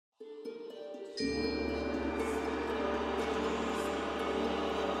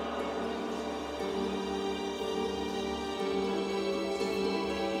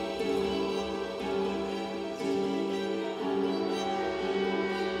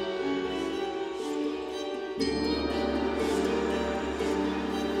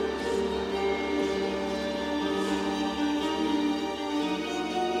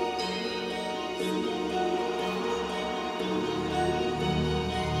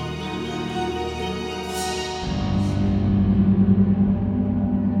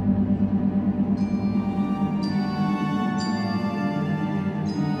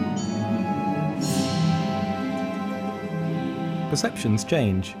Perceptions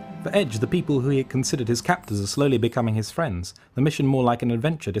change. For Edge, the people who he had considered his captors are slowly becoming his friends, the mission more like an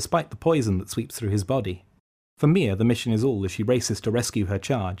adventure despite the poison that sweeps through his body. For Mia, the mission is all as she races to rescue her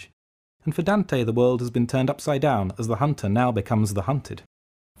charge. And for Dante, the world has been turned upside down as the hunter now becomes the hunted.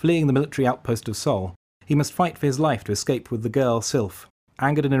 Fleeing the military outpost of Sol, he must fight for his life to escape with the girl Sylph.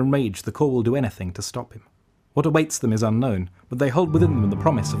 Angered and enraged, the Corps will do anything to stop him. What awaits them is unknown, but they hold within them the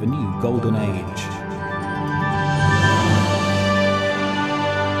promise of a new golden age.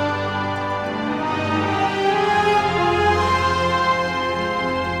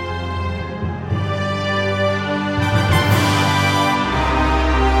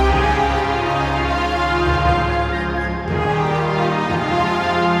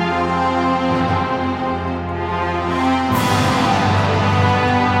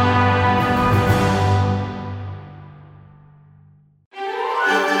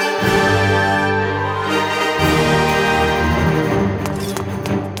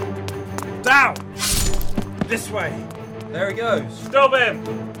 This way! There he goes. Stop him!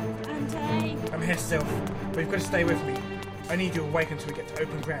 Dante! I'm here, Sylph, but you've got to stay with me. I need you awake until we get to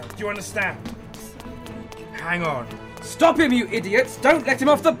open ground. Do you understand? Hang on. Stop him, you idiots! Don't let him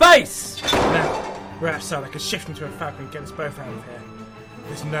off the base! Now, we're outside. I can shift into a falcon and get us both out of here.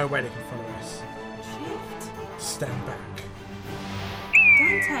 There's no way they can follow us. Shift? Stand back.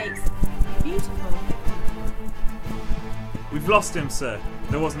 Dante, it's beautiful. We've lost him, sir.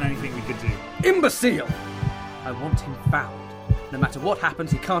 There wasn't anything we could do. Imbecile! I want him found. No matter what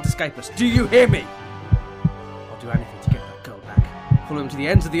happens, he can't escape us. Do you hear me? I'll do anything to get that girl back. Follow him to the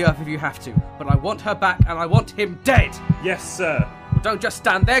ends of the earth if you have to. But I want her back, and I want him dead! Yes, sir. Well, don't just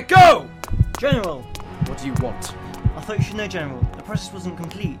stand there. Go! General! What do you want? I thought you should know, General. The process wasn't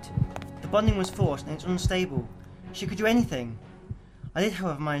complete. The bonding was forced and it's unstable. She could do anything. I did,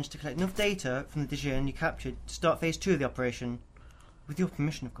 however, manage to collect enough data from the Dijon you captured to start phase 2 of the operation. With your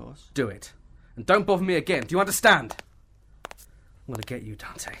permission, of course. Do it. And don't bother me again. Do you understand? I'm going to get you,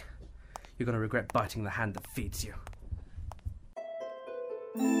 Dante. You're going to regret biting the hand that feeds you.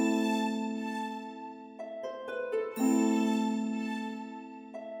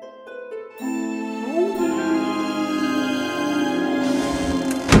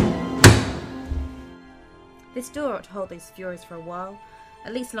 This door ought to hold these furies for a while.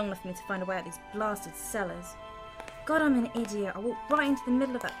 At least long enough for me to find a way out these blasted cellars. God, I'm an idiot. I walked right into the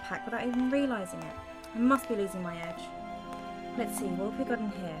middle of that pack without even realising it. I must be losing my edge. Let's see, what have we got in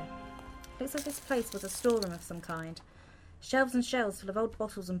here? Looks like this place was a storeroom of some kind. Shelves and shelves full of old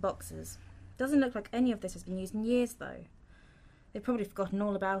bottles and boxes. Doesn't look like any of this has been used in years, though. They've probably forgotten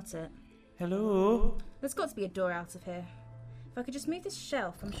all about it. Hello? There's got to be a door out of here. If I could just move this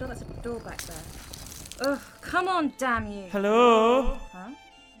shelf, I'm sure that's a door back there. Ugh, come on, damn you! Hello? Huh?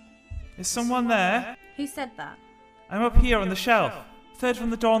 Is someone there? Who said that? I'm up here on the shelf. Third from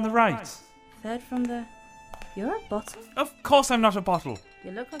the door on the right. Third from the... You're a bottle? Of course I'm not a bottle.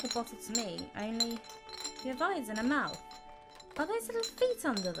 You look like a bottle to me, only you have eyes and a mouth. Are those little feet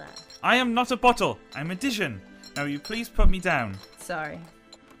under there? I am not a bottle. I'm a Dijon. Now will you please put me down? Sorry.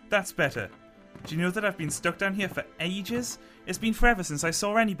 That's better. Do you know that I've been stuck down here for ages? It's been forever since I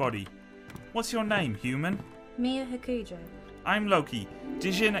saw anybody. What's your name, human? Mia Hakujo. I'm Loki,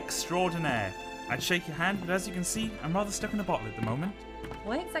 Dijon extraordinaire. I'd shake your hand, but as you can see, I'm rather stuck in a bottle at the moment.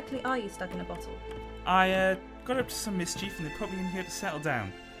 Why exactly are you stuck in a bottle? I got up to some mischief and they put me in here to settle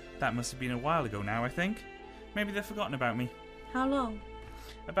down. That must have been a while ago now, I think. Maybe they've forgotten about me. How long?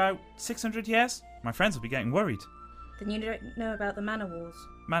 About 600 years? My friends will be getting worried. Then you don't know about the Manor Wars.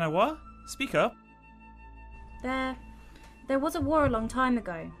 Manor what? Speak up. There was a war a long time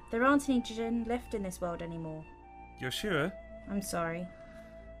ago. There aren't any Jin left in this world anymore. You're sure? I'm sorry.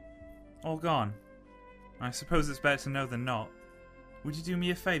 All gone. I suppose it's better to know than not. Would you do me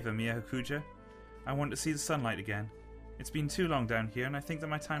a favour, Mia Hakuja? I want to see the sunlight again. It's been too long down here and I think that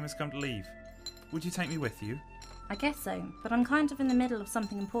my time has come to leave. Would you take me with you? I guess so, but I'm kind of in the middle of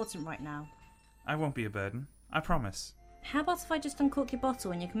something important right now. I won't be a burden. I promise. How about if I just uncork your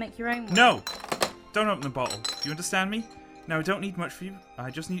bottle and you can make your own one? No! Don't open the bottle. Do you understand me? No, I don't need much for you. I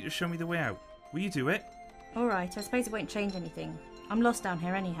just need you to show me the way out. Will you do it? Alright, I suppose it won't change anything. I'm lost down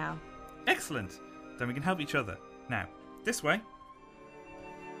here anyhow. Excellent! Then we can help each other. Now, this way.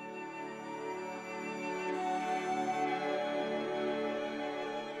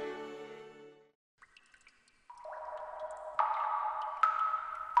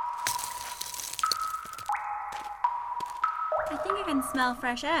 I think I can smell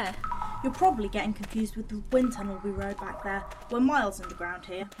fresh air. You're probably getting confused with the wind tunnel we rode back there. We're miles underground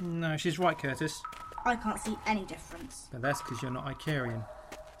here. No, she's right, Curtis. I can't see any difference. But that's because you're not Icarian.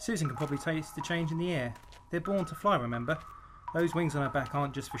 Susan can probably taste the change in the air. They're born to fly, remember? Those wings on her back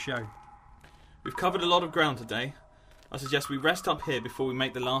aren't just for show. We've covered a lot of ground today. I suggest we rest up here before we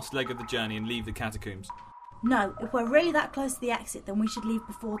make the last leg of the journey and leave the catacombs. No, if we're really that close to the exit, then we should leave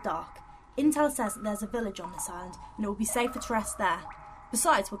before dark. Intel says that there's a village on this island, and it will be safer to rest there.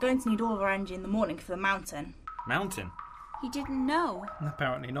 Besides, we're going to need all of our energy in the morning for the mountain. Mountain? He didn't know.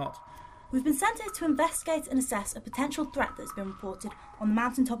 Apparently not. We've been sent here to investigate and assess a potential threat that's been reported on the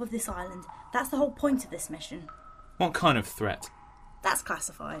mountaintop of this island. That's the whole point of this mission. What kind of threat? That's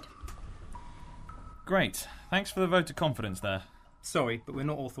classified. Great. Thanks for the vote of confidence there. Sorry, but we're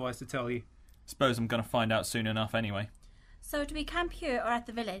not authorised to tell you. Suppose I'm going to find out soon enough anyway. So do we camp here or at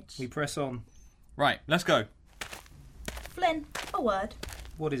the village? We press on. Right, let's go. Flynn, a word.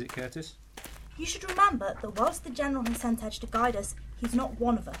 What is it, Curtis? You should remember that whilst the General has sent Edge to guide us, he's not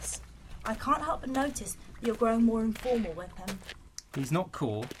one of us. I can't help but notice that you're growing more informal with him. He's not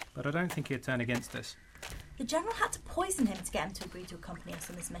cool, but I don't think he'd turn against us. The General had to poison him to get him to agree to accompany us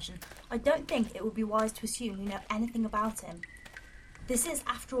on this mission. I don't think it would be wise to assume you know anything about him. This is,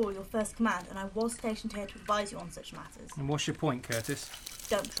 after all, your first command, and I was stationed here to advise you on such matters. And what's your point, Curtis?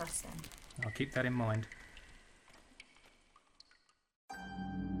 Don't trust him. I'll keep that in mind.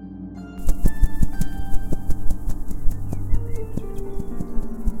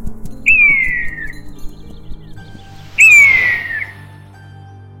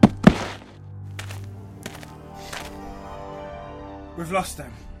 We've lost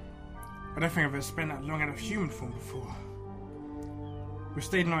them. I don't think I've ever spent that long out of human form before. We've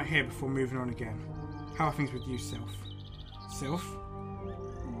stayed a night here before moving on again. How are things with you, Sylph? Sylph?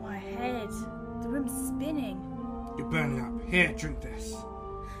 My head. The room's spinning. You're burning up. Here, drink this.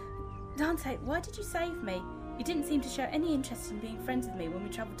 Dante, why did you save me? You didn't seem to show any interest in being friends with me when we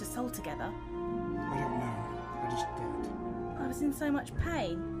travelled to Seoul together. I don't know. I just did. I was in so much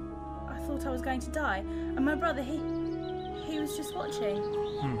pain. I thought I was going to die. And my brother, he was just watching.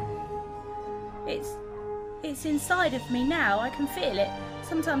 It's inside of me now. I can feel it.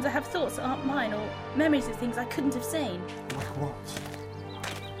 Sometimes I have thoughts that aren't mine or memories of things I couldn't have seen. Like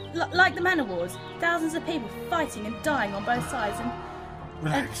what? Like the Manor Wars. Thousands of people fighting and dying on both sides and...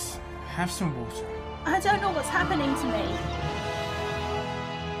 Relax. Have some water. I don't know what's happening to me.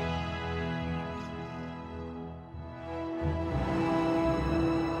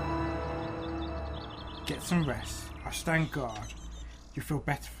 Get some rest. I'll stand guard. You'll feel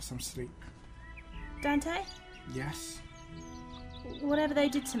better for some sleep. Dante? Yes? Whatever they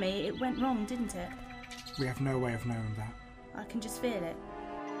did to me, it went wrong, didn't it? We have no way of knowing that. I can just feel it.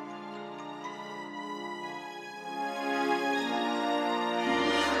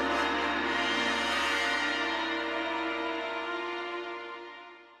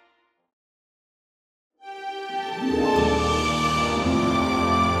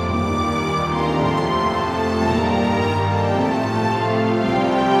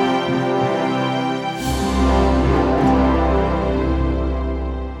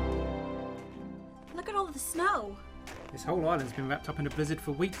 This whole island's been wrapped up in a blizzard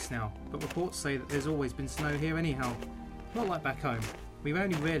for weeks now, but reports say that there's always been snow here anyhow. Not like back home. We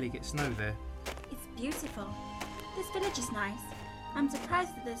only rarely get snow there. It's beautiful. This village is nice. I'm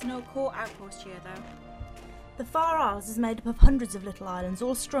surprised that there's no core outpost here, though. The Far Isles is made up of hundreds of little islands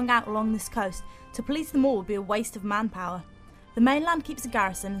all strung out along this coast. To police them all would be a waste of manpower. The mainland keeps a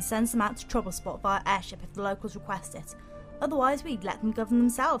garrison and sends them out to trouble spot via airship if the locals request it. Otherwise, we'd let them govern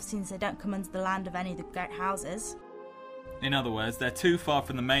themselves since they don't come under the land of any of the great houses. In other words, they're too far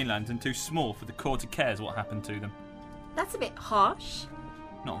from the mainland and too small for the court to care what happened to them. That's a bit harsh.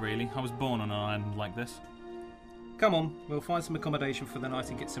 Not really. I was born on an island like this. Come on, we'll find some accommodation for the night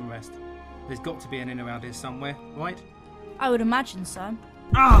and get some rest. There's got to be an inn around here somewhere, right? I would imagine so.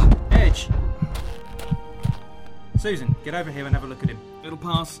 Ah! Edge! Susan, get over here and have a look at him. It'll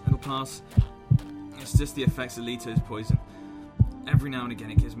pass. It's just the effects of Lito's poison. Every now and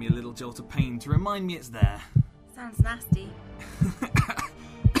again it gives me a little jolt of pain to remind me it's there. Sounds nasty.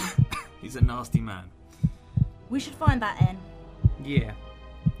 He's a nasty man. We should find that inn. Yeah.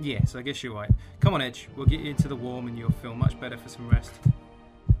 Yes, I guess you're right. Come on, Edge. We'll get you into the warm and you'll feel much better for some rest.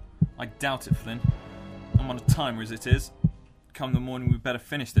 I doubt it, Flynn. I'm on a timer as it is. Come the morning, we better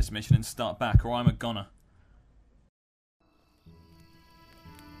finish this mission and start back, or I'm a goner.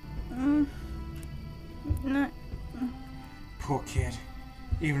 No. Poor kid.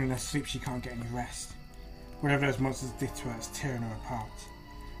 Even in her sleep, she can't get any rest. Whatever those monsters did to her is tearing her apart.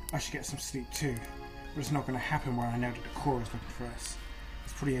 I should get some sleep too, but it's not going to happen while I know that the Corps is looking for us.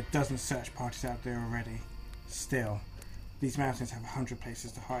 There's probably a dozen search parties out there already. Still, these mountains have 100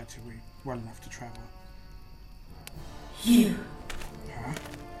 places to hide till we're well enough to travel. You! Huh?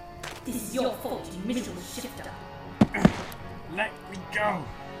 This is your fault, you miserable shifter. Let me go!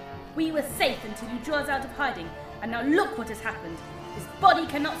 We were safe until you drew us out of hiding, and now look what has happened. This body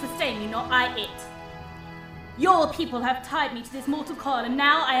cannot sustain me, nor I it. Your people have tied me to this mortal coil, and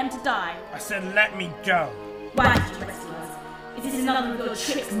now I am to die. I said let me go! Why did you rescue us? Is this another of your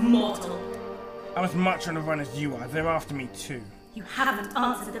tricks, mortal? I'm as much on the run as you are. They're after me too. You haven't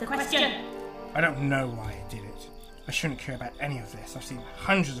answered the question. I don't know why I did it. I shouldn't care about any of this. I've seen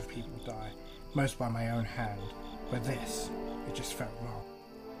hundreds of people die, most by my own hand. But this, it just felt wrong.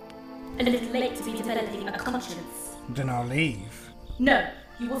 A little late to be developing a conscience. Then I'll leave. No,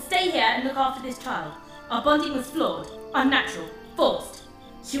 you will stay here and look after this child. Our bonding was flawed, unnatural, forced.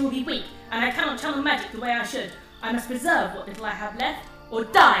 She will be weak, and I cannot channel magic the way I should. I must preserve what little I have left, or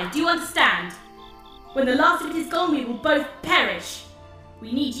die, do you understand? When the last of it is gone, we will both perish.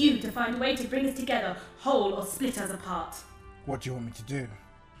 We need you to find a way to bring us together, whole or split us apart. What do you want me to do?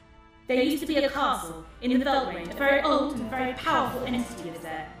 There used to be a castle in the Beltane. A very old and very powerful entity is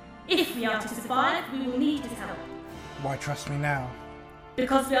there. If we are to survive, we will need his help. Why trust me now?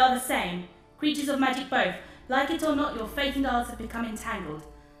 Because we are the same. Creatures of magic both. Like it or not, your faith and ours have become entangled.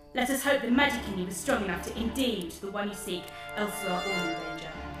 Let us hope the magic in you is strong enough to indeed the one you seek, else we are all in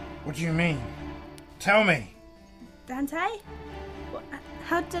danger. What do you mean? Tell me! Dante?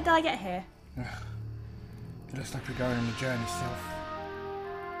 How did I get here? It looks like we're going on a journey, Sylph.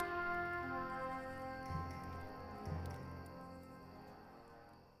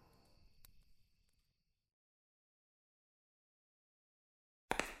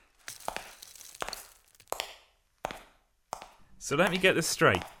 So let me get this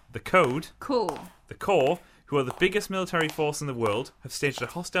straight. The Code, Cool. the Corps, who are the biggest military force in the world, have staged a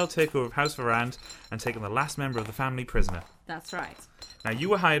hostile takeover of House Varand and taken the last member of the family prisoner. That's right. Now, you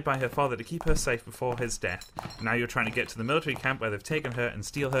were hired by her father to keep her safe before his death. Now you're trying to get to the military camp where they've taken her and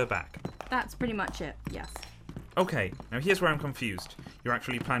steal her back. That's pretty much it, yes. Okay, now here's where I'm confused. You're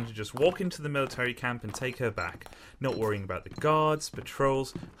actually planning to just walk into the military camp and take her back, not worrying about the guards,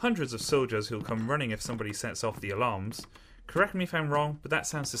 patrols, hundreds of soldiers who'll come running if somebody sets off the alarms. Correct me if I'm wrong, but that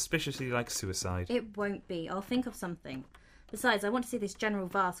sounds suspiciously like suicide. It won't be. I'll think of something. Besides, I want to see this General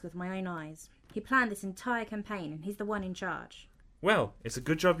Vask with my own eyes. He planned this entire campaign, and he's the one in charge. Well, it's a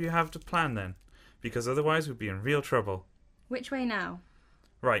good job you have to plan then, because otherwise we'd be in real trouble. Which way now?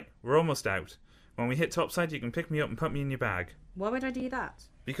 Right, we're almost out. When we hit topside, you can pick me up and put me in your bag. Why would I do that?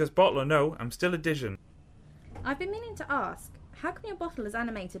 Because bottle or no, I'm still a Dijon. I've been meaning to ask, how come your bottle is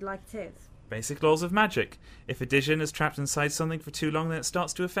animated like it is? Basic laws of magic. If a Dijon is trapped inside something for too long, then it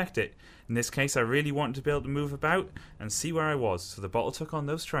starts to affect it. In this case, I really wanted to be able to move about and see where I was, so the bottle took on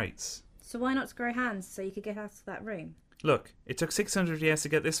those traits. So why not grow hands so you could get out of that room? Look, it took 600 years to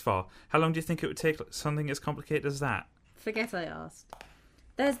get this far. How long do you think it would take something as complicated as that? Forget I asked.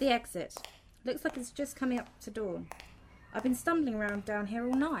 There's the exit. Looks like it's just coming up to dawn. I've been stumbling around down here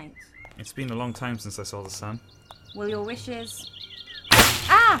all night. It's been a long time since I saw the sun. Well, your wishes...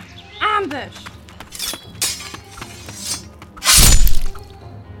 Ah! Ambush!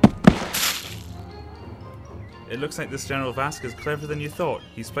 It looks like this General Vask is cleverer than you thought.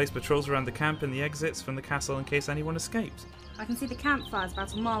 He's placed patrols around the camp and the exits from the castle in case anyone escapes. I can see the campfires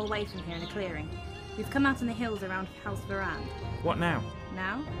about a mile away from here in a clearing. We've come out in the hills around House Varand. What now?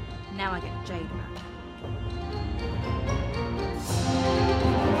 Now? Now I get Jade back.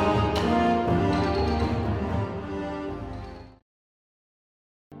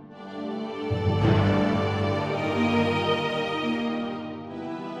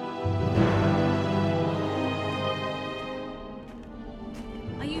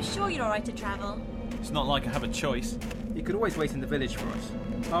 Are you sure you're alright to travel? It's not like I have a choice. You could always wait in the village for us.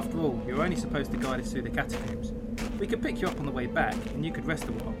 After all, you're only supposed to guide us through the catacombs. We could pick you up on the way back, and you could rest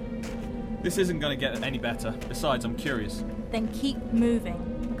a while. This isn't going to get any better. Besides, I'm curious. Then keep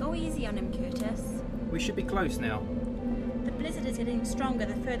moving. Go easy on him, Curtis. We should be close now. The blizzard is getting stronger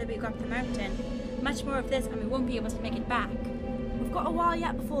the further we go up the mountain. Much more of this and we won't be able to make it back. We've got a while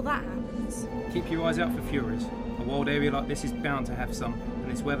yet before that happens. intelligence. Keep your eyes out for Furies. A wild area like this is bound to have some,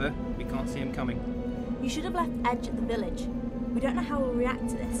 and this weather, we can't see him coming. You should have left Edge at the village. We don't know how he'll react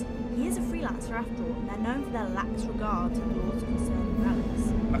to this. He is a freelancer after all, and they're known for their lax regard to the laws concerning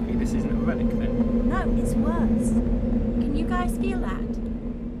relics. Luckily this isn't a relic then. No, it's worse. Can you guys feel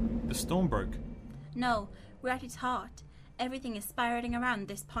that? The storm broke. No, we're at its heart. Everything is spiraling around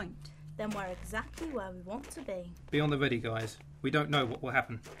this point. Then we're exactly where we want to be. Be on the ready, guys. We don't know what will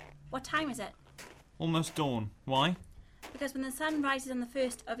happen. What time is it? Almost dawn. Why? Because when the sun rises on the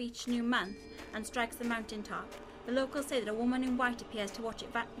first of each new month and strikes the mountain top, the locals say that a woman in white appears to watch it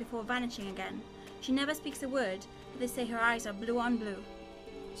before vanishing again. She never speaks a word, but they say her eyes are blue on blue.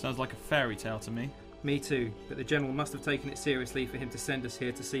 Sounds like a fairy tale to me. Me too, but the General must have taken it seriously for him to send us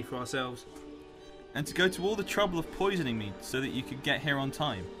here to see for ourselves. And to go to all the trouble of poisoning me so that you could get here on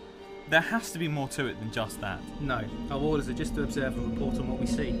time. There has to be more to it than just that. No, our orders are just to observe and report on what we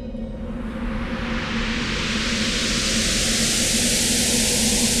see.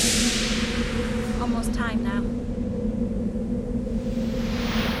 Almost time now.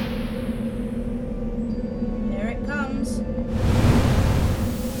 Here it comes.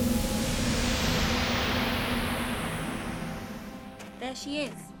 There she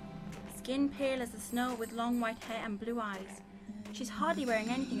is. Skin pale as the snow with long white hair and blue eyes. She's hardly wearing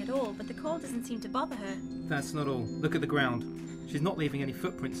anything at all, but the cold doesn't seem to bother her. That's not all. Look at the ground. She's not leaving any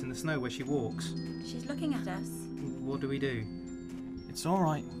footprints in the snow where she walks. She's looking at us. What do we do? It's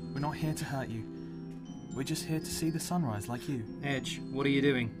alright. We're not here to hurt you. We're just here to see the sunrise like you. Edge, what are you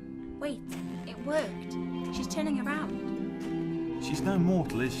doing? Wait, it worked. She's turning around. She's no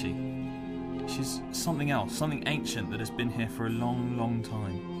mortal, is she? She's something else, something ancient that has been here for a long, long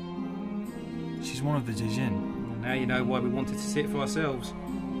time. She's one of the Dijin. Now you know why we wanted to see it for ourselves.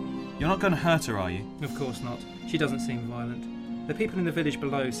 You're not going to hurt her, are you? Of course not. She doesn't seem violent. The people in the village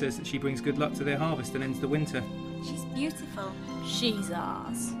below says that she brings good luck to their harvest and ends the winter. She's beautiful. She's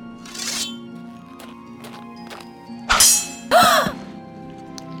ours.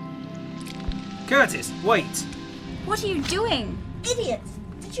 Curtis, wait! What are you doing? Idiots!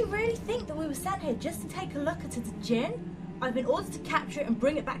 Did you really think that we were sent here just to take a look at a Djinn? I've been ordered to capture it and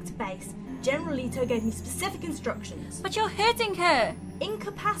bring it back to base. General Leto gave me specific instructions. But you're hurting her!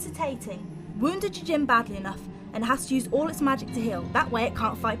 Incapacitating. Wounded Djinn badly enough, and it has to use all its magic to heal. That way it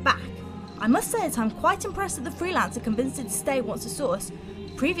can't fight back. I must say that I'm quite impressed that the freelancer convinced it to stay once it saw us.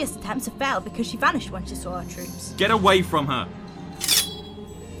 Previous attempts have failed because she vanished when she saw our troops. Get away from her!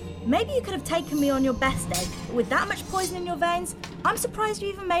 Maybe you could have taken me on your best day, but with that much poison in your veins, I'm surprised you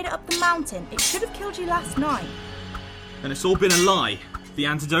even made it up the mountain. It should have killed you last night. And it's all been a lie. The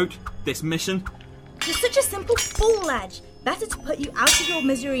antidote, this mission. You're such a simple fool, Edge. Better to put you out of your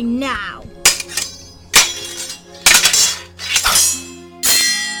misery now.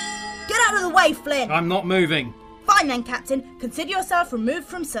 Get out of the way, Flynn! I'm not moving. Fine then, Captain. Consider yourself removed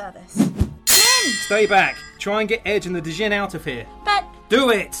from service. Flynn! Stay back. Try and get Edge and the Dijin out of here. But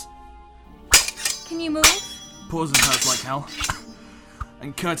Do it! can you move? Poison hurts like hell.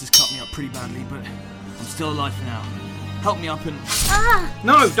 And Curtis cut me up pretty badly, but I'm still alive for now. Help me up and... Ah!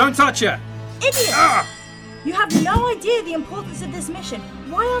 No, don't touch her! Idiot! Ah! You have no idea the importance of this mission.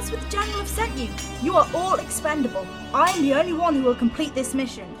 Why else would the General have sent you? You are all expendable. I am the only one who will complete this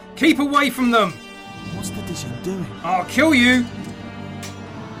mission. Keep away from them! What's the Dijin doing? I'll kill you!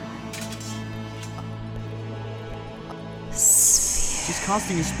 She's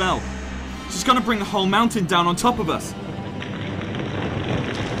casting a spell. She's gonna bring the whole mountain down on top of us.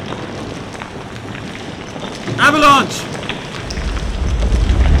 Avalanche!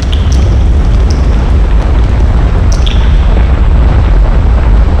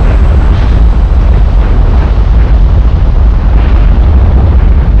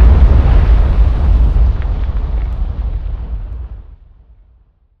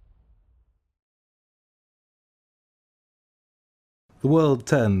 The world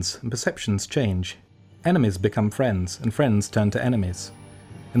turns and perceptions change. Enemies become friends, and friends turn to enemies.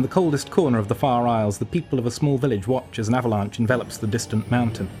 In the coldest corner of the Far Isles, the people of a small village watch as an avalanche envelops the distant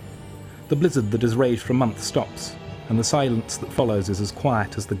mountain. The blizzard that has raged for a month stops, and the silence that follows is as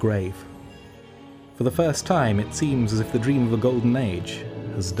quiet as the grave. For the first time, it seems as if the dream of a golden age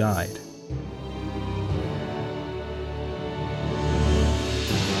has died.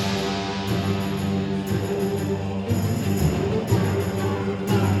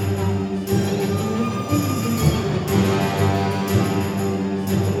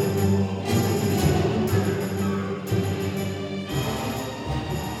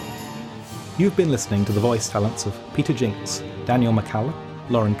 You've been listening to the voice talents of Peter Jinks, Daniel McCallum,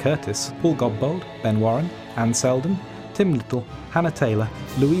 Lauren Curtis, Paul Godbold, Ben Warren, Anne Selden, Tim Little, Hannah Taylor,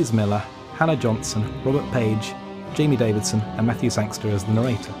 Louise Miller, Hannah Johnson, Robert Page, Jamie Davidson and Matthew Sangster as the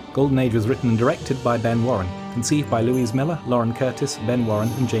narrator. Golden Age was written and directed by Ben Warren, conceived by Louise Miller, Lauren Curtis, Ben Warren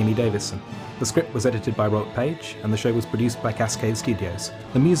and Jamie Davison. The script was edited by Robert Page, and the show was produced by Cascade Studios.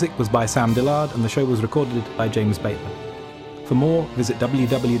 The music was by Sam Dillard, and the show was recorded by James Bateman. For more, visit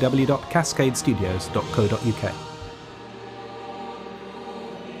www.cascadestudios.co.uk.